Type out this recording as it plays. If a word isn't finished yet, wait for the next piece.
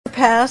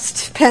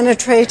unsurpassed,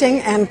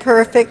 penetrating, and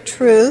perfect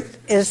truth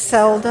is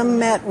seldom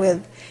met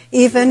with,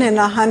 even in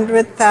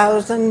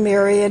 100,000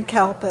 myriad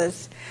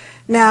kalpas.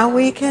 Now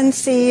we can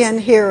see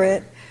and hear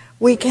it.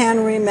 We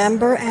can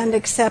remember and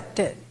accept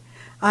it.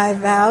 I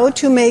vow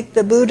to make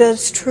the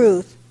Buddha's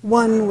truth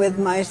one with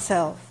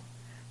myself.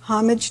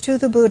 Homage to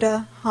the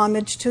Buddha,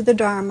 homage to the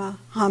Dharma,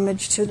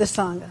 homage to the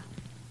Sangha.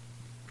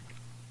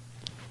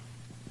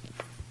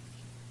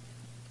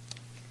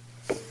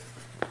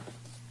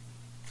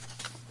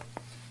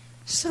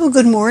 So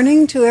good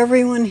morning to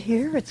everyone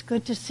here. It's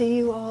good to see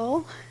you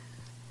all.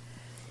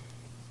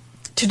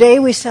 Today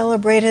we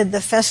celebrated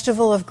the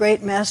festival of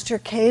Great Master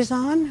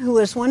Keizan, who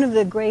is one of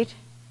the great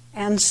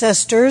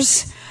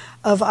ancestors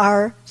of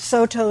our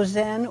Soto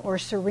Zen, or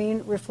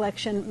Serene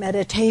Reflection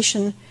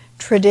Meditation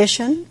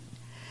tradition.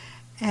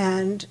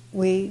 And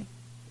we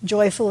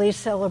joyfully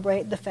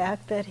celebrate the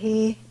fact that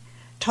he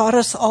taught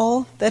us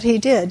all that he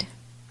did.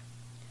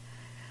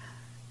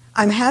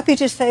 I'm happy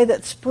to say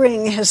that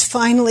spring has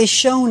finally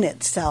shown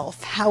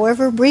itself,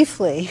 however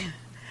briefly.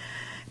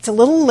 It's a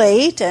little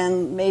late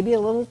and maybe a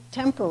little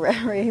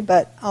temporary,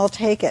 but I'll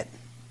take it.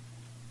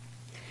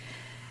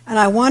 And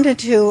I wanted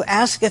to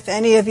ask if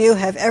any of you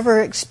have ever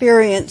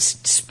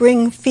experienced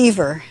spring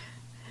fever.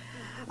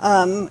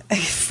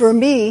 For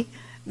me,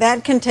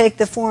 that can take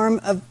the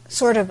form of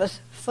sort of a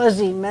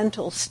fuzzy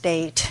mental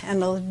state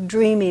and a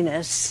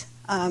dreaminess,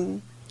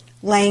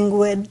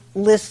 languid,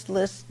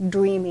 listless,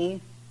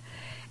 dreamy.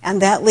 And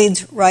that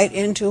leads right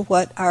into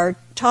what our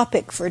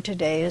topic for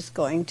today is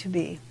going to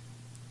be.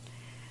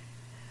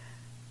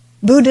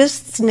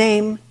 Buddhists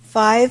name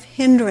 5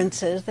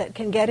 hindrances that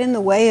can get in the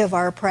way of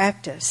our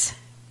practice.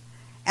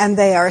 And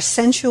they are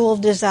sensual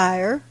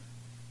desire,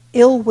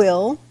 ill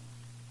will,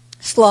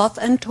 sloth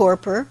and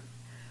torpor,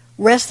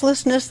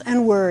 restlessness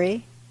and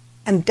worry,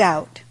 and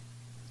doubt.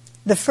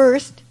 The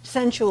first,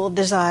 sensual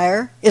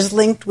desire, is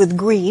linked with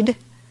greed.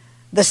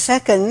 The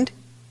second,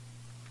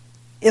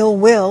 ill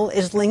will,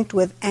 is linked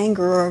with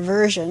anger or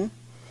aversion.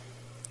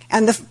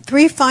 And the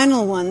 3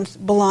 final ones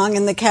belong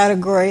in the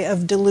category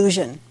of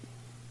delusion.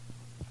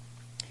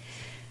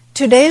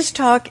 Today's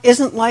talk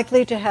isn't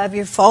likely to have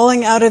you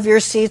falling out of your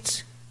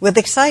seats with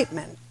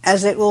excitement,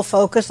 as it will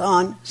focus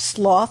on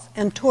sloth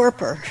and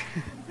torpor,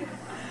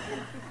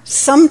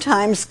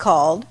 sometimes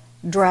called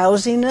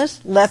drowsiness,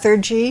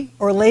 lethargy,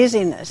 or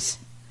laziness.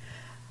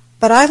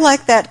 But I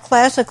like that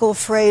classical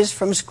phrase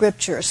from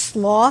Scripture,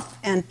 sloth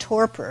and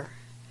torpor.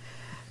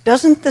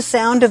 Doesn't the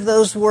sound of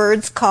those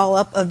words call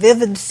up a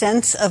vivid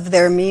sense of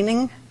their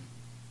meaning?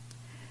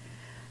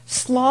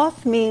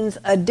 Sloth means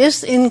a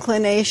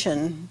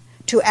disinclination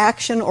to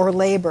action or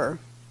labor,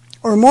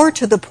 or more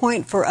to the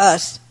point for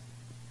us,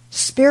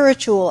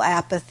 spiritual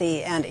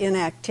apathy and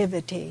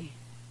inactivity.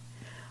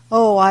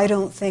 Oh, I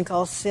don't think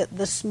I'll sit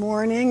this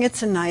morning.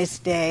 It's a nice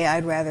day.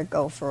 I'd rather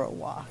go for a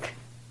walk.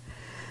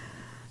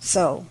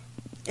 So,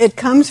 it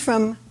comes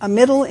from a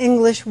Middle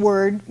English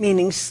word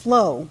meaning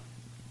slow.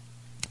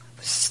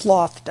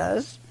 Sloth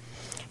does.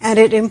 And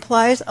it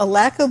implies a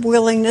lack of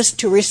willingness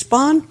to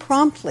respond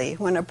promptly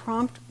when a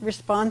prompt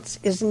response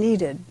is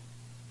needed,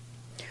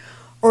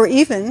 or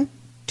even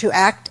to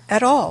act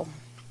at all.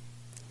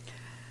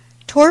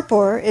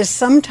 Torpor is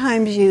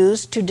sometimes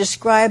used to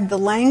describe the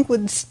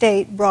languid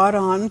state brought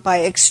on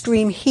by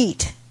extreme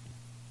heat,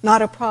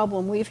 not a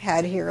problem we've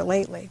had here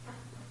lately.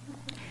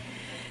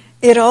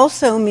 It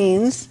also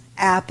means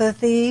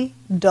apathy,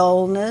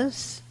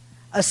 dullness,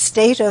 a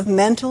state of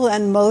mental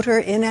and motor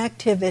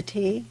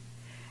inactivity,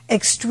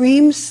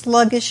 extreme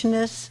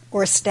sluggishness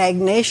or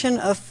stagnation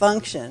of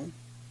function,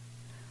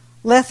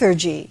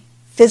 lethargy,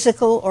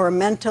 physical or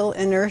mental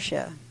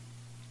inertia.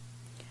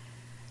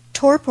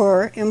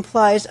 Torpor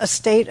implies a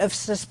state of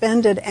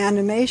suspended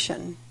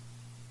animation,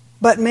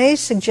 but may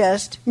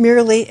suggest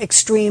merely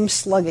extreme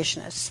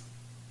sluggishness.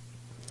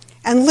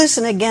 And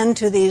listen again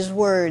to these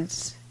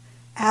words: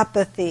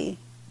 apathy,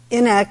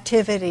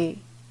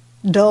 inactivity,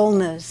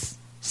 dullness,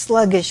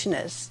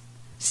 sluggishness,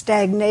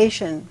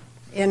 stagnation,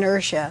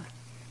 inertia.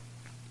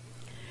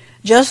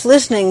 Just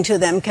listening to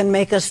them can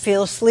make us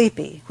feel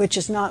sleepy, which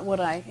is not what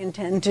I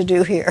intend to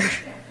do here.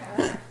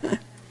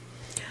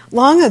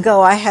 Long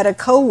ago, I had a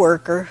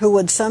coworker who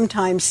would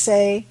sometimes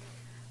say,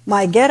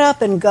 "My get up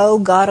and go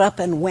got up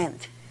and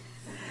went,"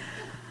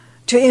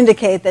 to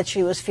indicate that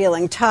she was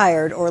feeling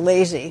tired or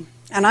lazy.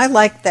 And I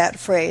liked that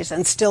phrase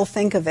and still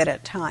think of it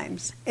at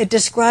times. It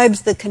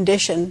describes the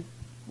condition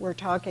we're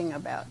talking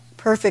about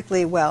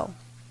perfectly well.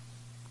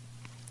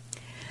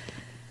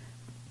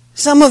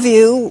 Some of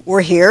you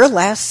were here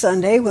last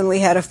Sunday when we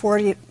had a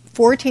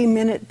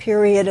 40-minute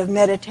period of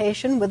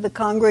meditation with the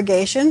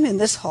congregation in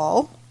this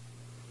hall.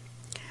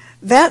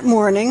 That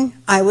morning,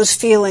 I was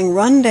feeling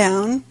run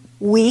down,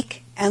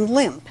 weak, and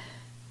limp.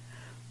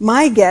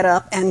 My get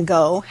up and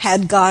go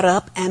had got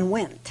up and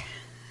went.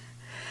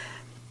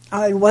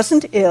 I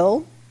wasn't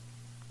ill.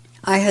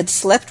 I had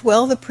slept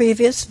well the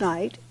previous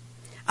night.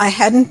 I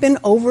hadn't been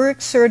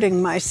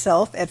overexerting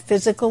myself at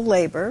physical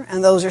labor,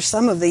 and those are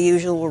some of the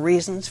usual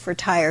reasons for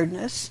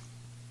tiredness.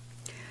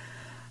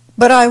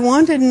 But I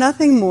wanted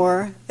nothing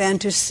more than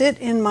to sit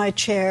in my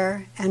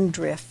chair and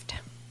drift.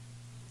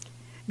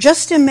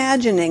 Just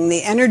imagining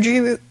the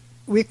energy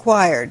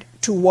required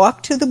to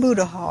walk to the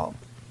Buddha hall,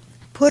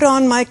 put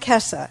on my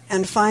kesa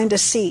and find a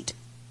seat,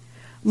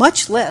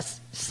 much less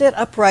sit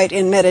upright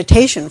in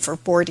meditation for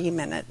 40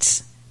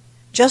 minutes.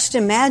 Just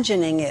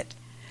imagining it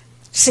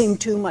seemed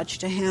too much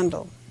to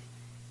handle.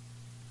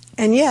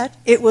 And yet,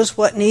 it was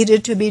what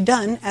needed to be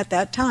done at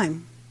that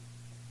time.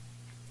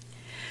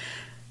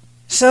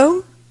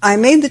 So, I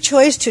made the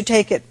choice to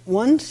take it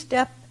one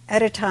step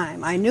at a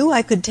time. I knew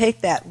I could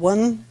take that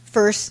one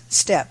first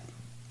step.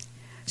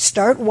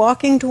 Start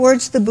walking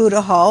towards the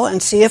Buddha hall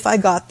and see if I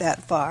got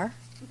that far.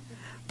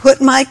 Put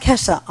my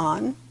kesa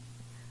on,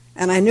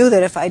 and I knew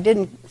that if I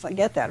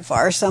get that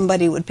far,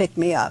 somebody would pick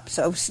me up.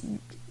 So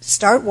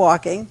start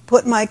walking,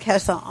 put my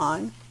kesa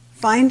on,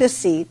 find a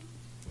seat,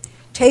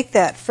 take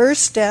that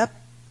first step,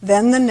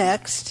 then the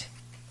next,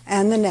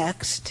 and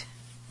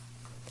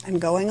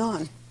going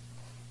on.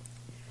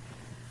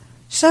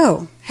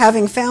 So,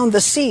 having found the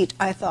seat,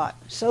 I thought,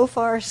 so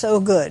far so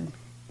good.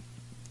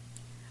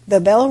 The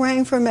bell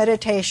rang for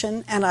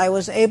meditation, and I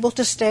was able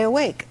to stay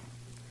awake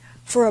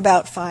for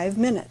about 5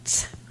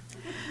 minutes.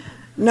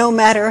 No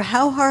matter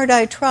how hard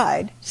I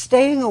tried,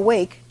 staying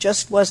awake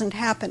just wasn't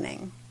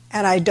happening,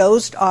 and I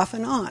dozed off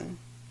and on.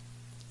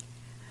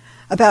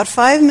 About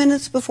 5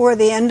 minutes before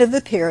the end of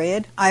the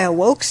period, I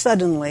awoke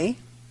suddenly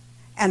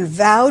and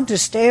vowed to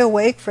stay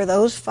awake for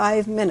those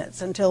 5 minutes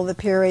until the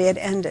period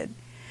ended.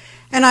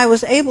 And I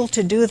was able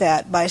to do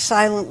that by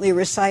silently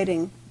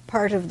reciting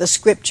part of the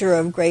scripture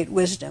of great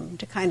wisdom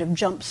to kind of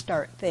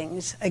jumpstart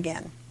things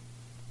again.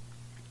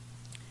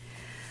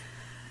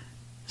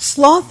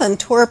 Sloth and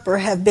Torpor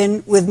have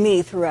been with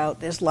me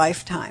throughout this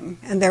lifetime,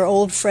 and they're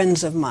old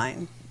friends of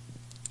mine.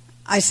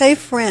 I say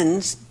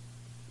friends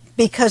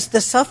because the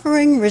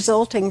suffering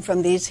resulting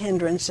from these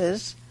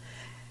hindrances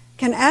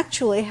can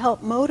actually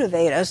help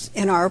motivate us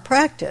in our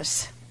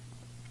practice.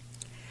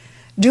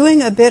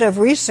 Doing a bit of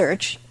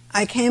research,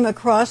 I came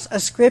across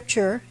a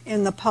scripture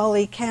in the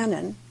Pali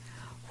Canon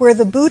where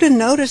the Buddha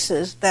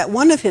notices that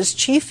one of his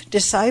chief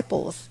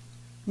disciples,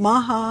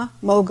 Maha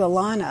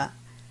Moggallana,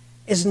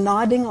 is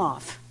nodding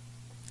off.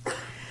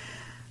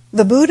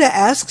 The Buddha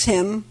asks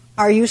him,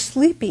 "Are you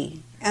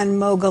sleepy?" And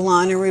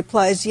Moggallana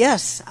replies,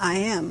 "Yes, I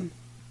am."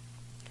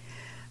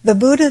 The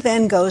Buddha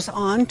then goes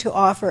on to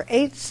offer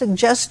 8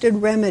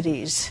 suggested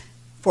remedies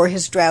for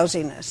his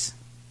drowsiness.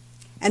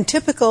 And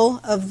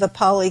typical of the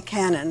Pali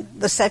Canon,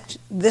 this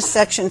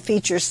section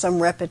features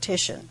some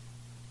repetition.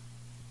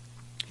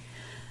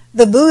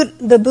 The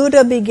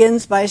Buddha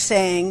begins by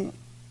saying,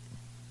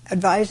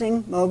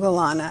 advising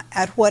Moggallana,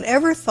 "At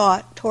whatever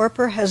thought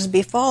torpor has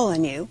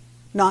befallen you,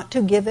 not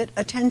to give it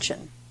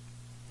attention.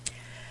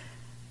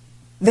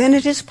 Then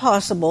it is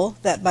possible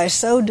that by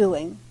so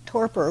doing,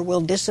 torpor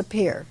will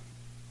disappear."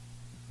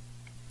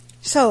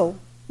 So,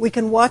 we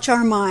can watch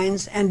our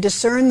minds and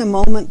discern the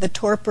moment the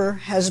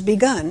torpor has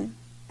begun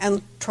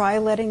and try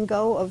letting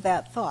go of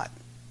that thought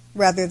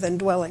rather than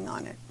dwelling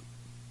on it.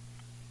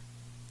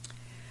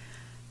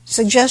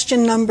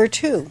 Suggestion number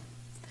 2.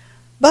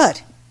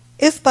 But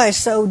if by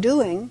so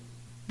doing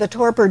the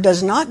torpor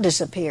does not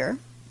disappear,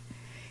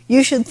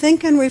 you should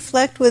think and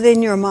reflect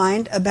within your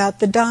mind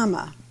about the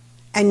Dhamma,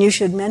 and you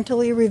should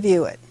mentally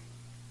review it.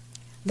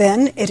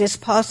 Then it is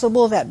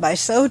possible that by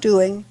so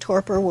doing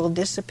torpor will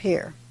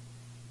disappear.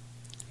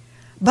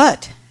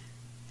 But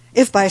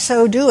if by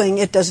so doing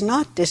it does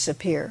not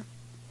disappear,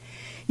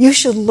 you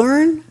should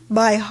learn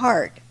by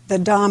heart the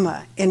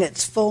Dhamma in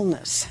its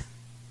fullness.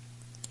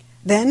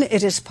 Then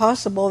it is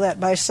possible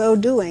that by so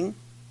doing,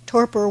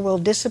 torpor will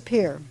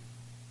disappear.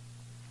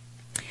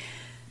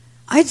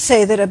 I'd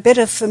say that a bit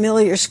of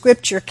familiar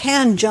scripture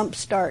can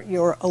jumpstart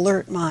your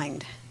alert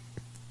mind,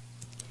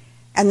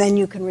 and then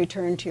you can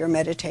return to your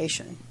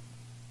meditation.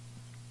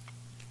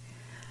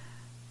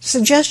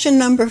 Suggestion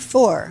number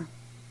 4.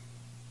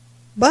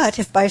 But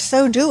if by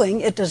so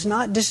doing it does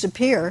not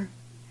disappear,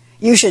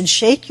 you should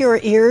shake your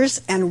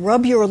ears and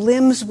rub your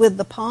limbs with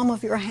the palm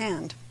of your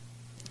hand.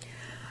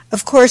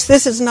 Of course,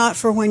 this is not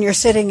for when you're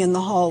sitting in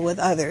the hall with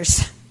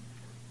others.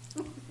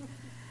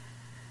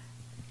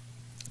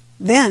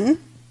 Then,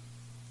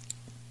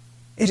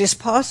 it is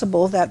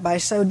possible that by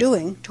so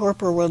doing,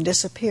 torpor will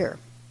disappear.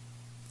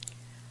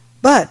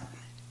 But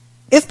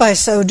if by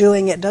so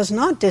doing it does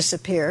not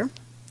disappear,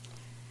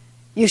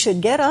 you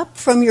should get up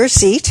from your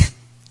seat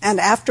and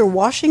after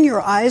washing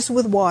your eyes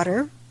with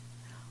water,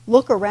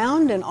 look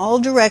around in all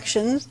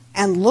directions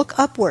and look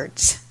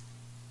upwards.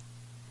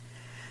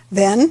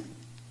 Then,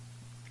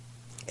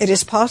 it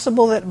is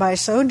possible that by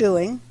so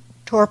doing,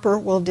 torpor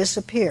will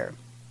disappear.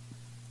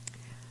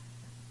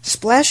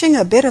 Splashing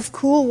a bit of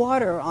cool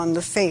water on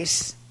the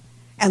face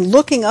and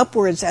looking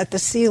upwards at the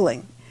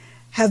ceiling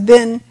have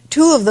been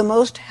 2 of the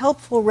most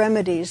helpful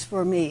remedies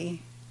for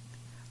me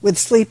with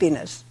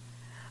sleepiness.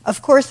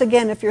 Of course,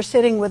 again, if you're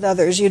sitting with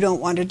others, you don't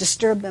want to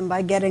disturb them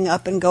by getting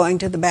up and going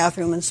to the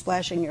bathroom and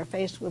splashing your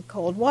face with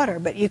cold water,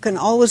 but you can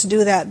always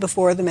do that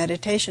before the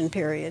meditation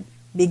period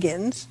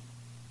begins.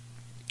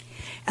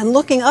 And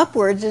looking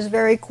upwards is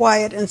very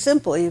quiet and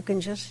simple. You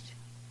can just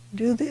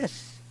do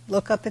this,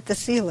 look up at the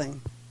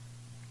ceiling.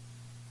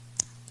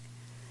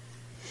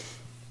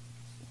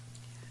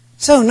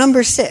 So,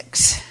 number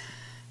 6.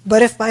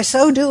 But if by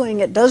so doing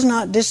it does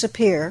not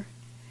disappear,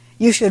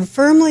 you should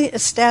firmly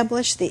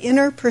establish the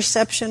inner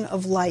perception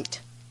of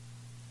light.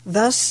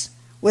 Thus,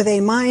 with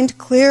a mind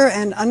clear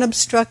and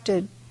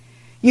unobstructed,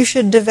 you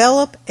should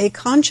develop a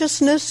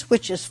consciousness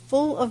which is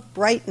full of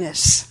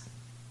brightness.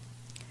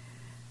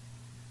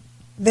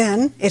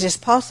 Then it is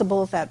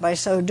possible that by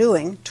so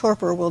doing,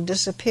 torpor will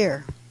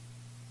disappear.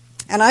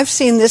 And I've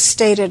seen this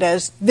stated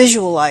as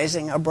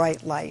visualizing a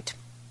bright light.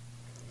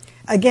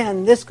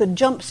 Again, this could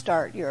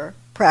jumpstart your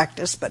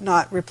practice, but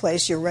not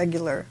replace your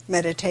regular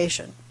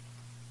meditation.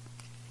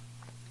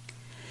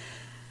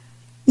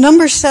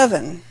 Number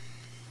 7.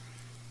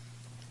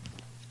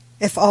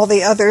 If all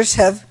the others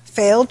have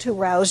failed to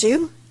rouse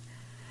you,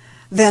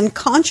 then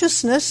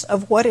consciousness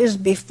of what is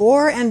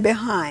before and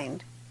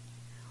behind.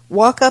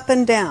 Walk up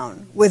and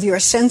down with your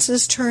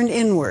senses turned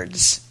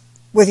inwards,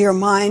 with your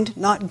mind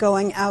not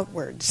going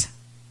outwards.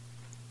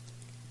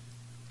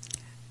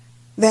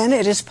 Then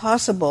it is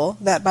possible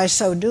that by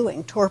so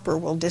doing, torpor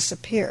will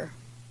disappear.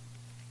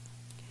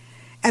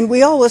 And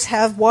we always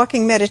have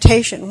walking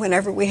meditation.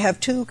 Whenever we have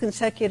 2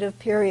 consecutive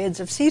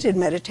periods of seated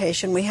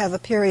meditation, we have a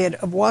period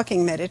of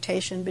walking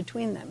meditation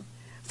between them.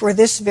 For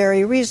this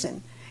very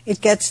reason,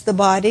 it gets the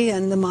body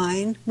and the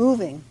mind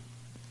moving.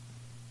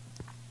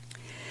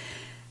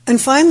 And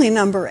finally,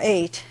 number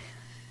 8.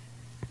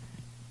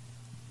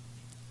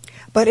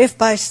 But if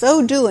by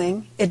so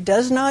doing it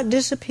does not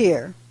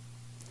disappear,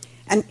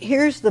 and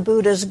here's the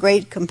Buddha's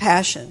great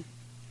compassion,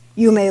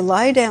 you may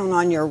lie down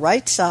on your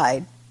right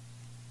side,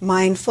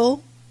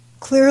 mindful,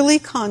 clearly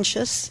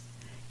conscious,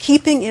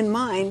 keeping in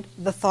mind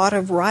the thought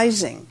of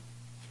rising.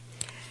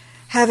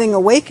 Having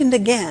awakened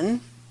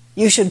again,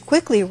 you should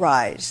quickly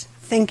rise,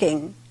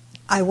 thinking,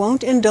 I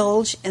won't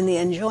indulge in the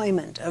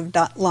enjoyment of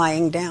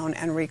lying down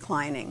and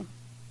reclining,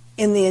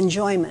 in the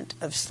enjoyment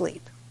of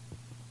sleep.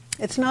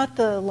 It's not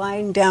the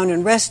lying down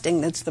and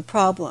resting that's the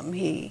problem.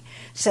 He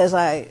says,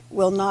 I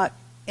will not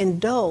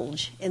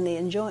indulge in the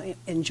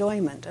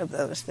enjoyment of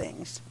those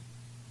things.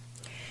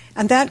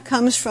 And that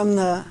comes from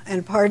the,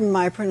 and pardon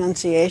my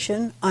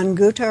pronunciation,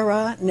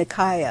 Anguttara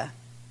Nikaya.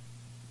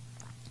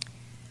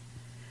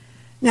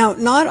 Now,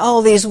 not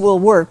all these will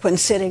work when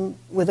sitting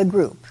with a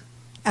group,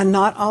 and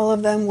not all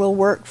of them will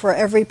work for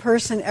every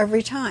person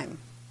every time.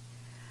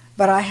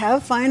 But I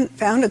have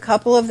found a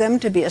couple of them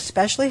to be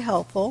especially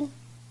helpful.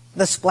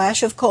 The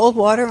splash of cold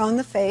water on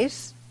the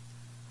face,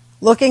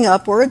 looking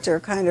upwards or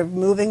kind of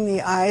moving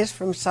the eyes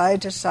from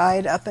side to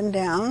side, up and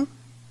down,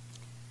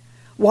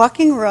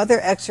 walking or other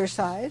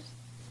exercise,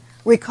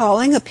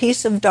 recalling a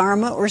piece of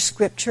Dharma or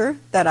scripture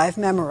that I've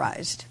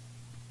memorized.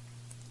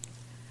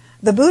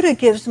 The Buddha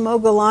gives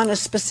Moggallana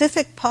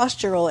specific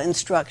postural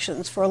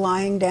instructions for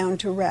lying down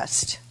to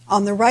rest,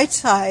 on the right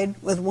side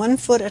with one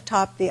foot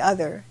atop the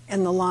other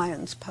in the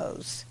lion's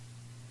pose.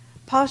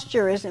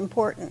 Posture is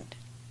important.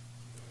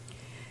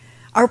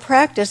 Our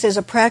practice is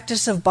a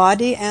practice of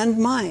body and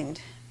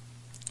mind,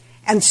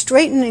 and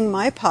straightening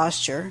my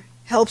posture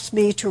helps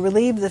me to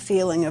relieve the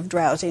feeling of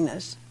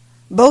drowsiness,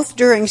 both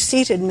during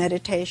seated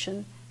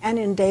meditation and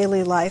in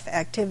daily life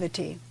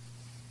activity.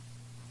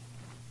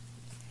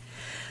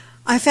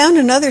 I found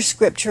another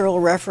scriptural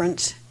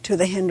reference to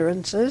the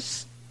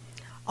hindrances,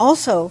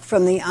 also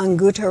from the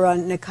Anguttara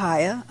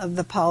Nikaya of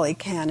the Pali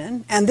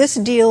Canon, and this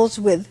deals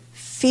with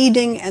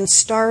feeding and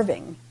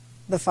starving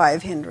the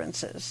 5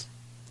 hindrances.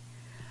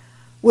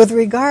 With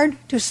regard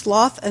to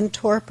sloth and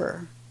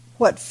torpor,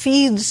 what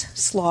feeds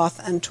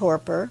sloth and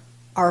torpor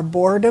are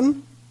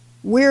boredom,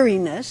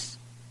 weariness,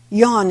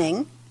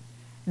 yawning,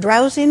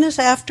 drowsiness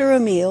after a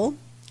meal,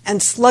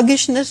 and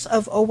sluggishness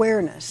of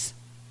awareness.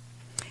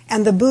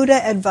 And the Buddha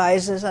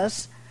advises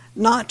us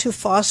not to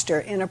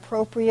foster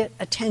inappropriate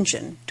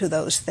attention to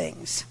those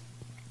things.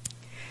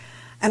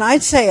 And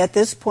I'd say at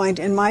this point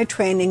in my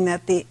training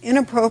that the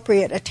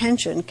inappropriate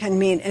attention can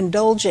mean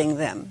indulging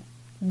them,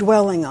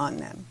 dwelling on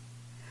them.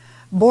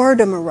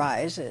 Boredom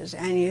arises,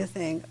 and you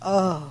think,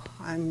 oh,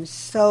 I'm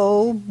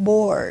so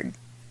bored.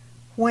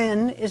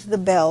 When is the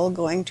bell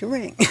going to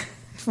ring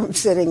from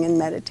sitting in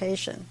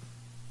meditation?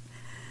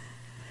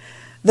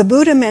 The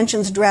Buddha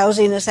mentions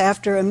drowsiness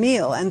after a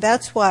meal, and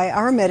that's why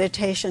our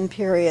meditation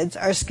periods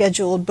are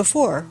scheduled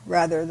before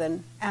rather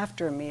than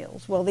after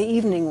meals. Well, the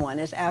evening one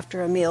is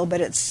after a meal,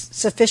 but it's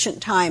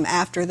sufficient time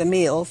after the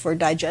meal for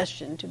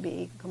digestion to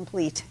be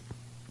complete.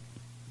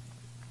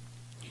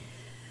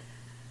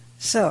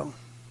 So,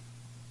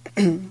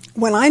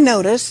 when I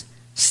notice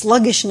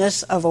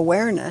sluggishness of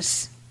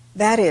awareness,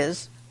 that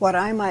is what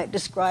I might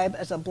describe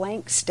as a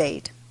blank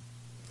state,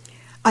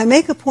 I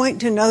make a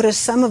point to notice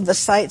some of the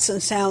sights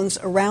and sounds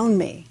around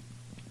me.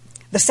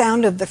 The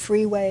sound of the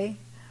freeway,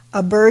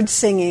 a bird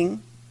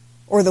singing,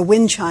 or the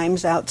wind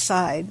chimes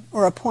outside,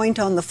 or a point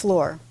on the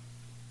floor.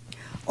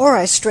 Or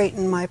I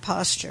straighten my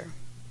posture.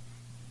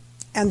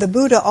 And the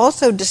Buddha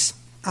also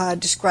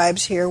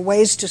describes here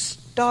ways to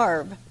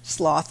starve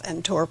sloth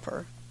and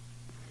torpor.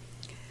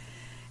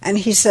 And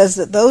he says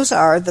that those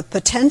are the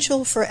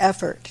potential for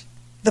effort,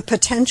 the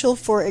potential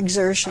for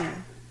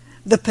exertion,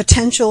 the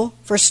potential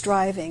for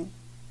striving.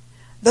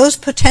 Those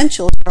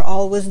potentials are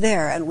always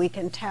there, and we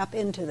can tap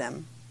into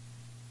them.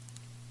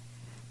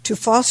 To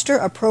foster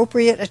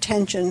appropriate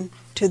attention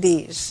to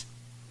these.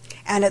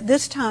 And at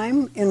this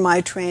time in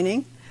my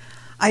training,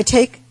 I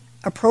take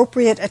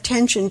appropriate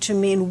attention to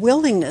mean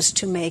willingness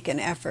to make an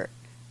effort,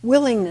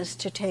 willingness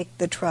to take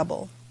the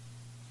trouble.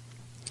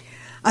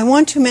 I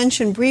want to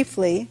mention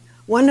briefly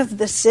one of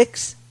the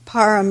 6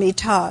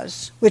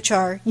 paramitas, which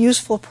are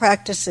useful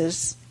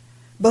practices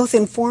both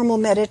in formal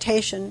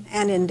meditation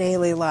and in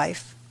daily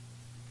life.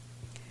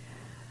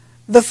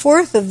 The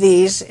 4th of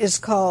these is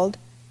called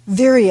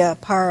Virya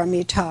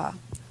paramita,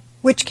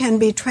 which can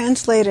be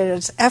translated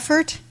as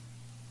effort,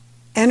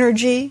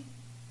 energy,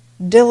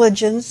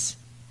 diligence,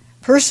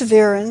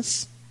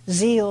 perseverance,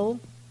 zeal,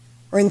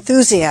 or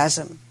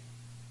enthusiasm,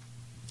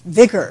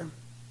 vigor.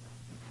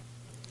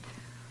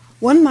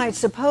 One might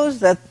suppose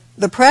that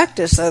the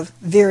practice of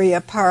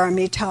Virya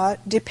paramita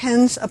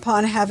depends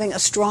upon having a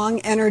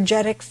strong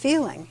energetic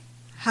feeling.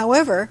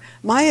 However,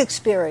 my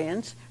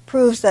experience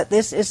proves that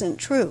this isn't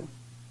true.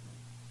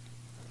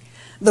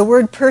 The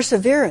word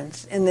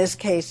perseverance in this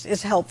case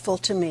is helpful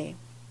to me.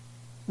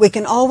 We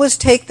can always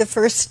take the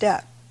first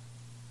step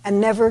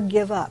and never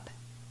give up.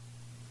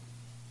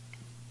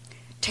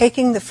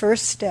 Taking the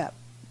first step.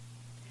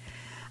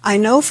 I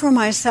know for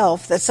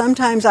myself that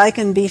sometimes I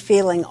can be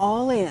feeling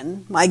all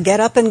in, my get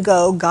up and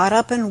go, got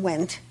up and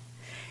went,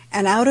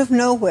 and out of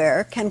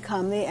nowhere can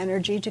come the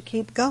energy to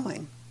keep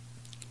going.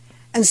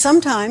 And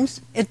sometimes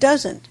it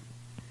doesn't.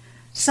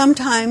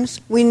 Sometimes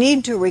we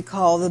need to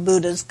recall the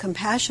Buddha's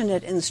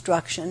compassionate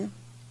instruction,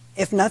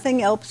 if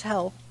nothing else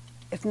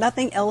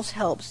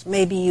helps,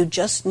 maybe you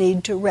just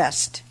need to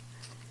rest.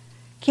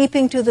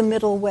 Keeping to the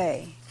middle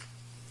way.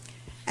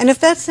 And if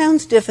that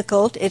sounds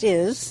difficult, it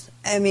is.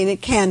 I mean,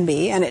 it can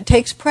be, and it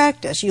takes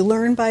practice. You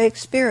learn by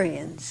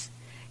experience.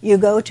 You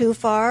go too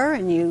far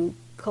and you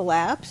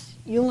collapse,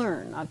 you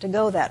learn not to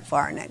go that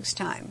far next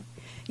time.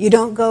 You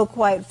don't go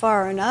quite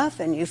far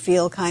enough and you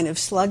feel kind of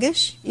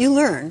sluggish, you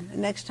learn.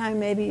 And next time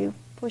maybe you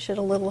push it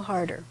a little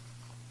harder.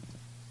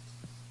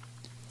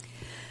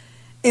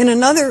 In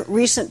another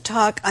recent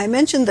talk, I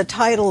mentioned the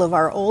title of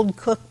our old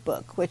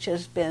cookbook, which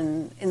has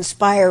been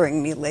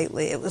inspiring me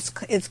lately.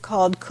 It's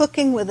called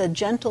Cooking with a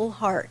Gentle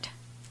Heart.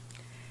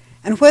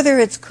 And whether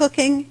it's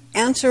cooking,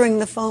 answering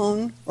the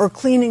phone, or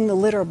cleaning the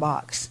litter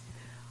box,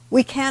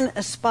 we can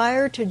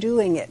aspire to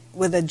doing it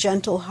with a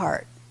gentle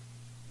heart.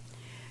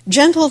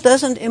 Gentle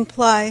doesn't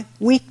imply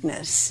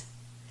weakness.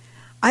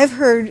 I've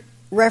heard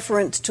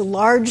reference to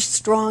large,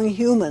 strong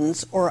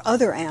humans or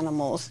other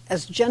animals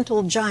as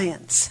gentle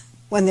giants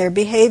when their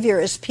behavior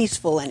is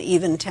peaceful and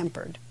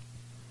even-tempered.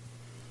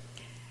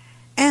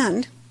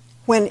 And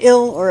when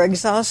ill or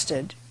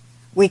exhausted,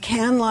 we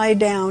can lie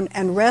down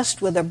and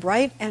rest with a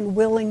bright and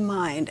willing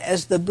mind,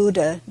 as the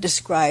Buddha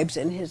describes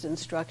in his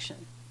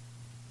instruction.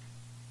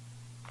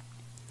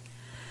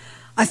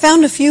 I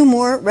found a few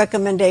more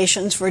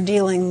recommendations for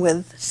dealing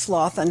with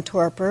sloth and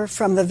torpor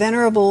from the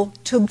Venerable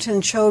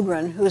Thubten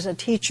Chodron, who's a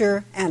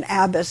teacher and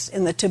abbess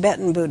in the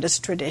Tibetan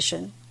Buddhist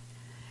tradition.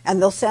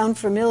 And they'll sound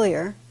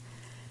familiar.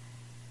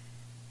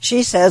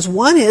 She says,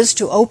 one is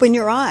to open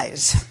your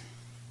eyes.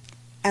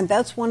 And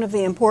that's one of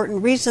the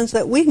important reasons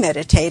that we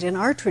meditate in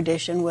our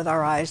tradition with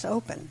our eyes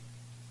open.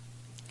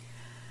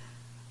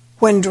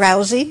 When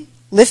drowsy,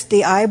 lift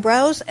the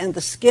eyebrows and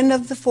the skin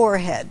of the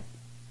forehead.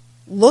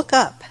 Look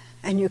up,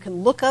 and you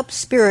can look up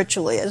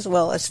spiritually as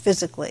well as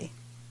physically.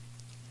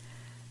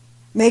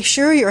 Make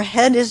sure your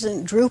head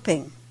isn't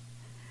drooping.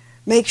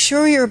 Make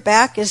sure your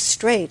back is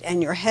straight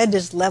and your head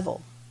is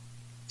level.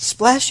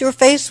 Splash your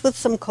face with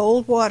some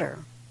cold water.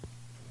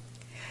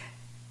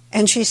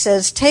 And she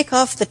says, take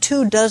off the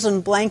 24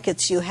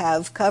 blankets you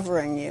have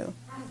covering you.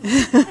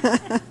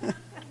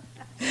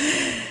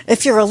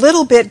 If you're a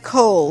little bit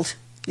cold,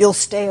 you'll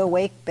stay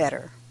awake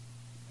better.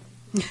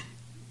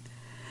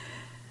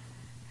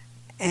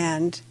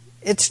 And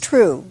it's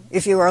true.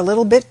 If you are a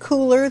little bit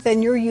cooler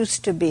than you're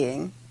used to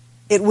being,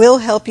 it will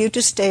help you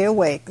to stay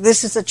awake.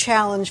 This is a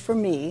challenge for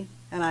me,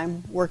 and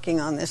I'm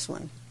working on this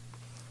one.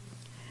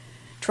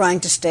 Trying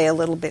to stay a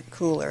little bit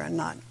cooler and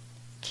not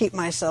keep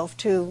myself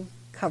too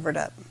covered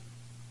up.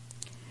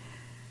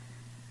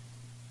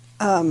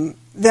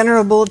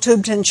 Venerable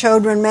Thubten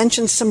Chodron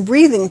mentions some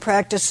breathing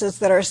practices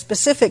that are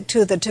specific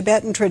to the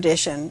Tibetan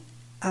tradition.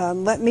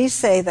 Let me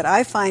say that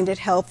I find it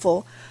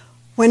helpful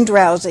when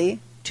drowsy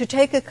to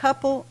take a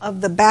couple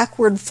of the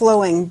backward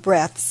flowing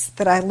breaths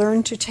that I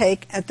learned to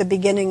take at the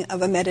beginning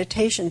of a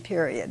meditation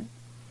period.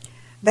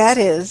 That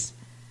is,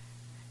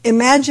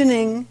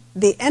 imagining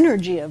the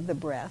energy of the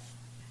breath,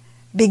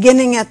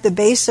 beginning at the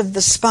base of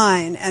the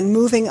spine and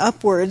moving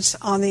upwards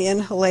on the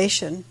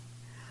inhalation,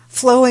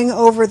 flowing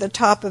over the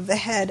top of the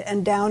head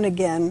and down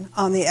again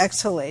on the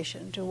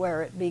exhalation to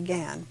where it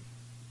began.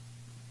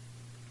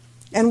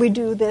 And we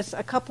do this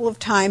a couple of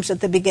times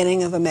at the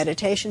beginning of a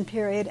meditation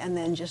period and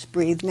then just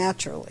breathe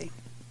naturally.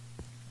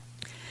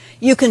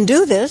 You can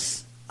do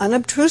this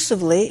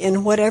unobtrusively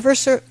in whatever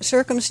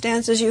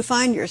circumstances you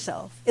find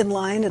yourself, in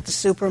line at the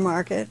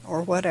supermarket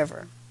or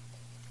whatever.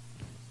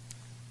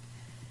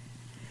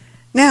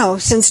 Now,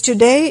 since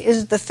today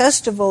is the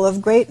festival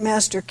of Great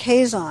Master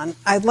Kazan,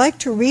 I'd like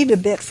to read a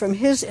bit from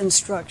his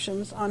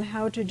instructions on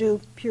how to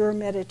do pure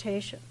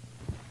meditation.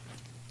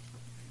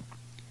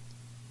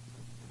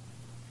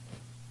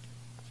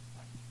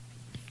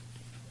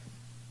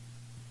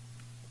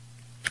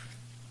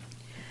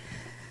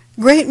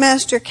 Great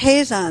Master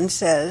Kazan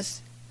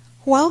says,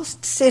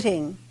 whilst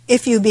sitting,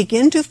 if you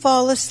begin to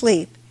fall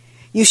asleep,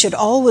 you should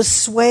always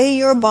sway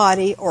your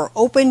body or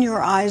open your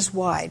eyes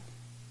wide.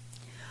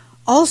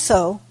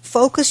 Also,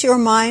 focus your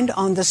mind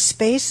on the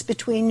space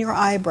between your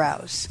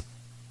eyebrows.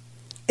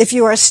 If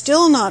you are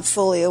still not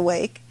fully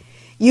awake,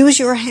 use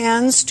your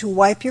hands to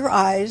wipe your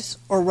eyes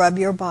or rub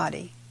your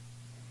body.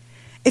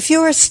 If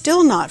you are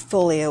still not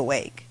fully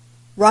awake,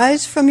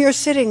 rise from your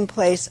sitting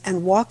place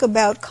and walk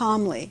about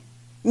calmly,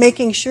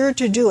 making sure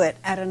to do it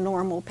at a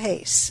normal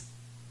pace.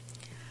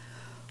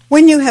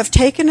 When you have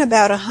taken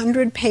about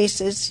 100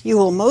 paces, you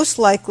will most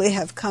likely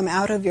have come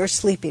out of your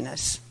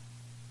sleepiness.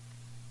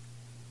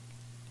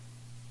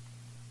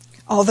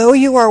 Although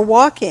you are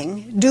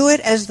walking, do it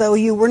as though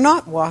you were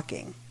not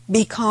walking.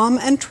 Be calm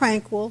and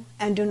tranquil,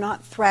 and do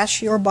not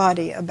thrash your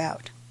body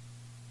about.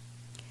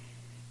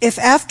 If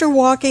after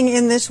walking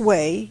in this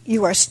way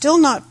you are still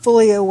not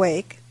fully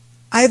awake,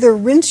 either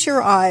rinse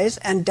your eyes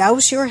and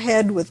douse your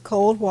head with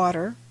cold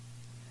water,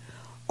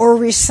 or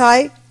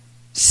recite,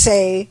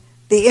 say,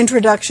 the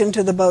introduction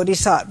to the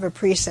Bodhisattva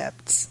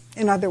precepts.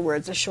 In other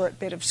words, a short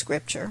bit of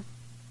scripture.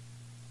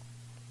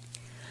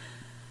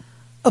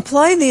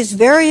 Apply these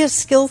various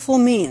skillful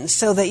means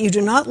so that you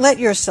do not let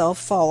yourself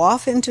fall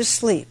off into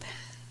sleep.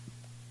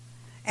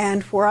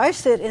 And where I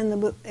sit in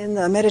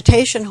the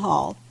meditation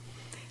hall,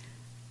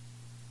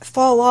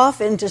 fall off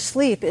into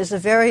sleep is a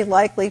very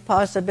likely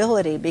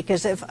possibility,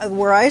 because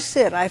where I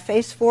sit, I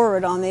face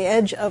forward on the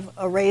edge of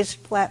a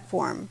raised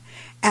platform.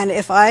 And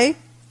if I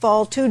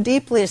fall too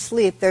deeply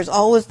asleep, there's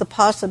always the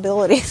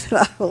possibility that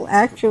I will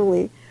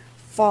actually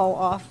fall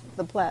off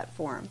the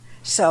platform.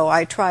 So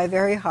I try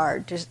very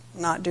hard to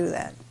not do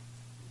that.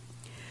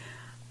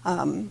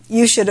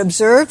 You should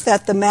observe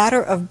that the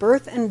matter of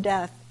birth and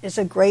death is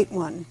a great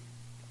one,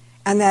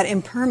 and that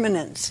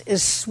impermanence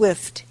is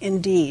swift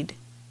indeed.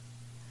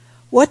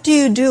 What do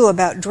you do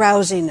about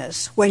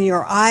drowsiness when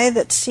your eye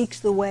that seeks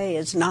the way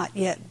is not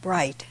yet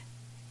bright?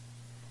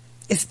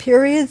 If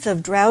periods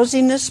of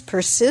drowsiness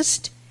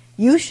persist,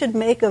 you should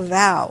make a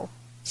vow,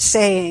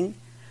 saying,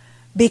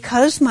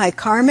 because my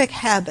karmic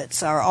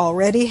habits are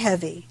already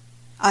heavy,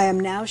 I am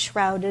now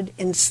shrouded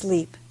in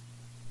sleep.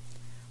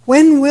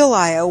 When will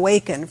I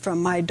awaken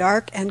from my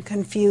dark and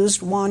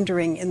confused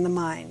wandering in the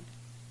mind?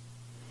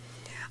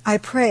 I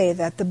pray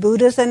that the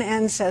Buddhas and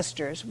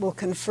ancestors will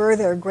confer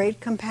their great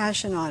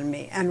compassion on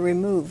me and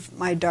remove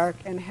my dark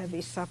and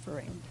heavy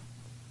suffering.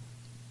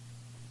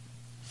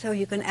 So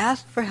you can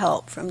ask for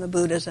help from the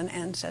Buddhas and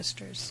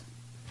ancestors.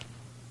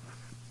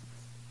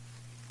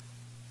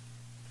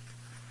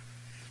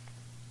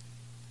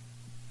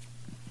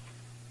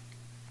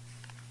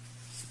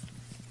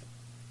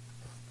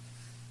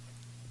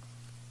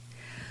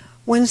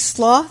 When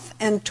sloth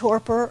and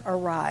torpor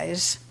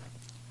arise,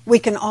 we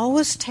can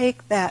always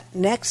take that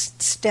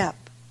next step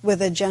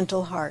with a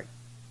gentle heart,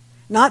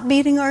 not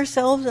beating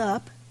ourselves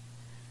up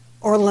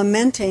or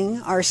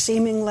lamenting our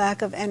seeming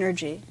lack of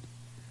energy,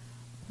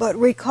 but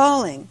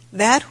recalling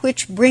that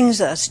which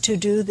brings us to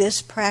do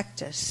this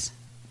practice,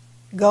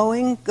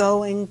 going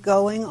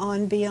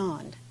on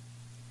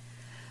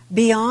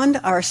beyond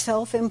our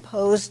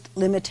self-imposed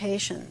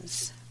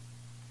limitations.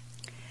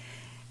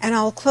 And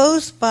I'll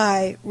close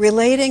by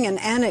relating an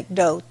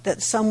anecdote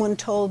that someone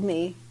told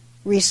me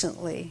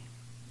recently.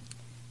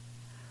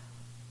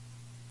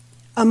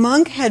 A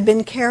monk had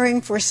been caring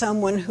for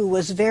someone who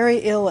was very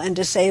ill and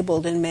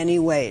disabled in many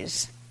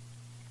ways.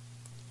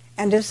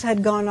 And this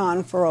had gone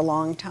on for a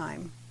long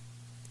time.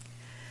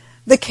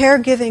 The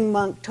caregiving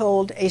monk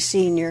told a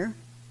senior,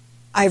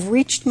 "I've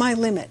reached my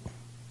limit."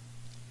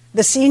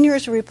 The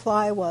senior's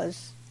reply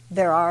was,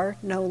 "There are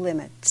no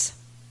limits."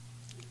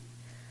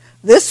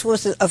 This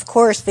was, of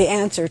course, the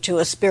answer to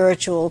a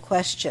spiritual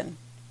question,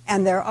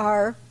 and there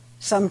are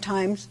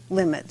sometimes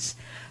limits.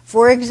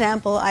 For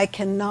example, I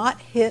cannot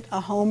hit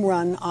a home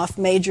run off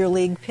major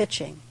league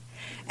pitching,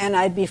 and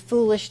I'd be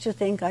foolish to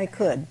think I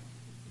could.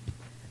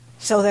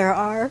 So there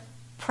are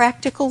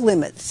practical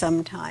limits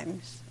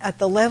sometimes. At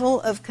the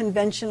level of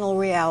conventional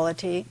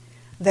reality,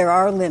 there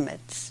are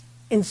limits.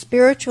 In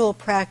spiritual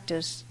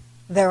practice,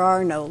 there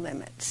are no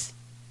limits.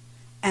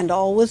 And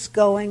always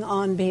going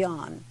on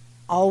beyond.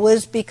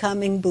 Always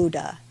becoming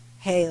Buddha.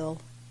 Hail,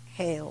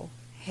 hail,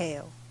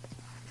 hail.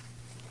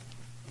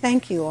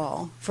 Thank you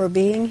all for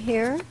being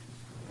here,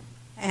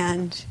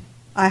 and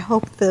I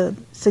hope the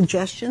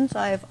suggestions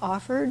I have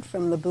offered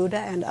from the Buddha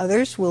and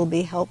others will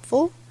be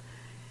helpful.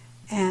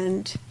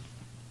 And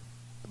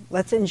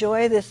let's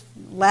enjoy this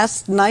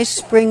last nice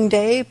spring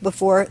day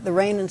before the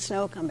rain and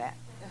snow come back.